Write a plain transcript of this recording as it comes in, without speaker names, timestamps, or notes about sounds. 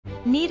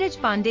Neeraj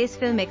Pandey's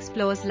film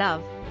explores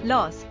love,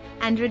 loss,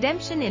 and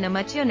redemption in a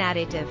mature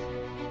narrative.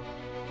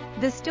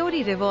 The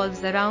story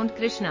revolves around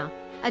Krishna,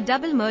 a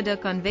double murder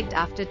convict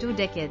after 2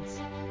 decades.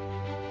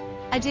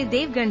 Ajay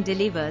Devgan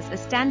delivers a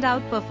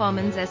standout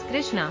performance as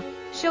Krishna,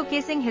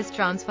 showcasing his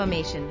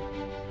transformation.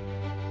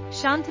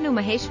 Shantanu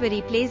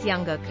Maheshwari plays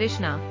younger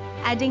Krishna,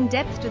 adding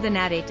depth to the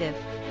narrative.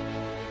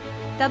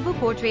 Tabu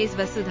portrays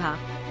Vasudha,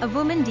 a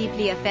woman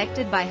deeply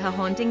affected by her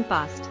haunting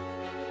past.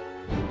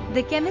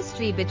 The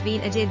chemistry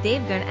between Ajay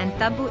Devgan and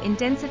Tabu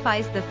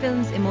intensifies the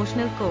film's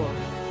emotional core.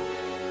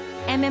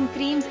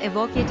 Cream's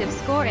evocative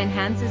score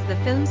enhances the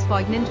film's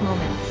poignant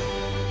moments.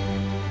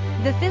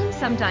 The film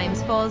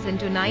sometimes falls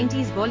into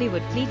 90s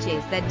Bollywood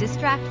clichés that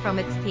distract from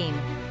its theme.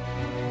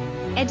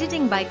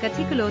 Editing by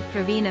Kathikulot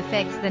Praveen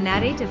affects the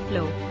narrative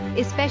flow,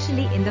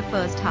 especially in the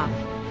first half.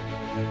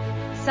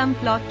 Some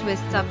plot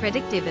twists are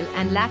predictable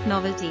and lack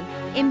novelty,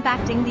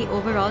 impacting the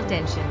overall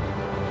tension.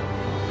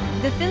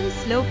 The film's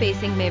slow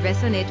pacing may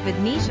resonate with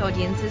niche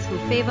audiences who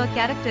favor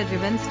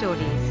character-driven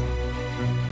stories.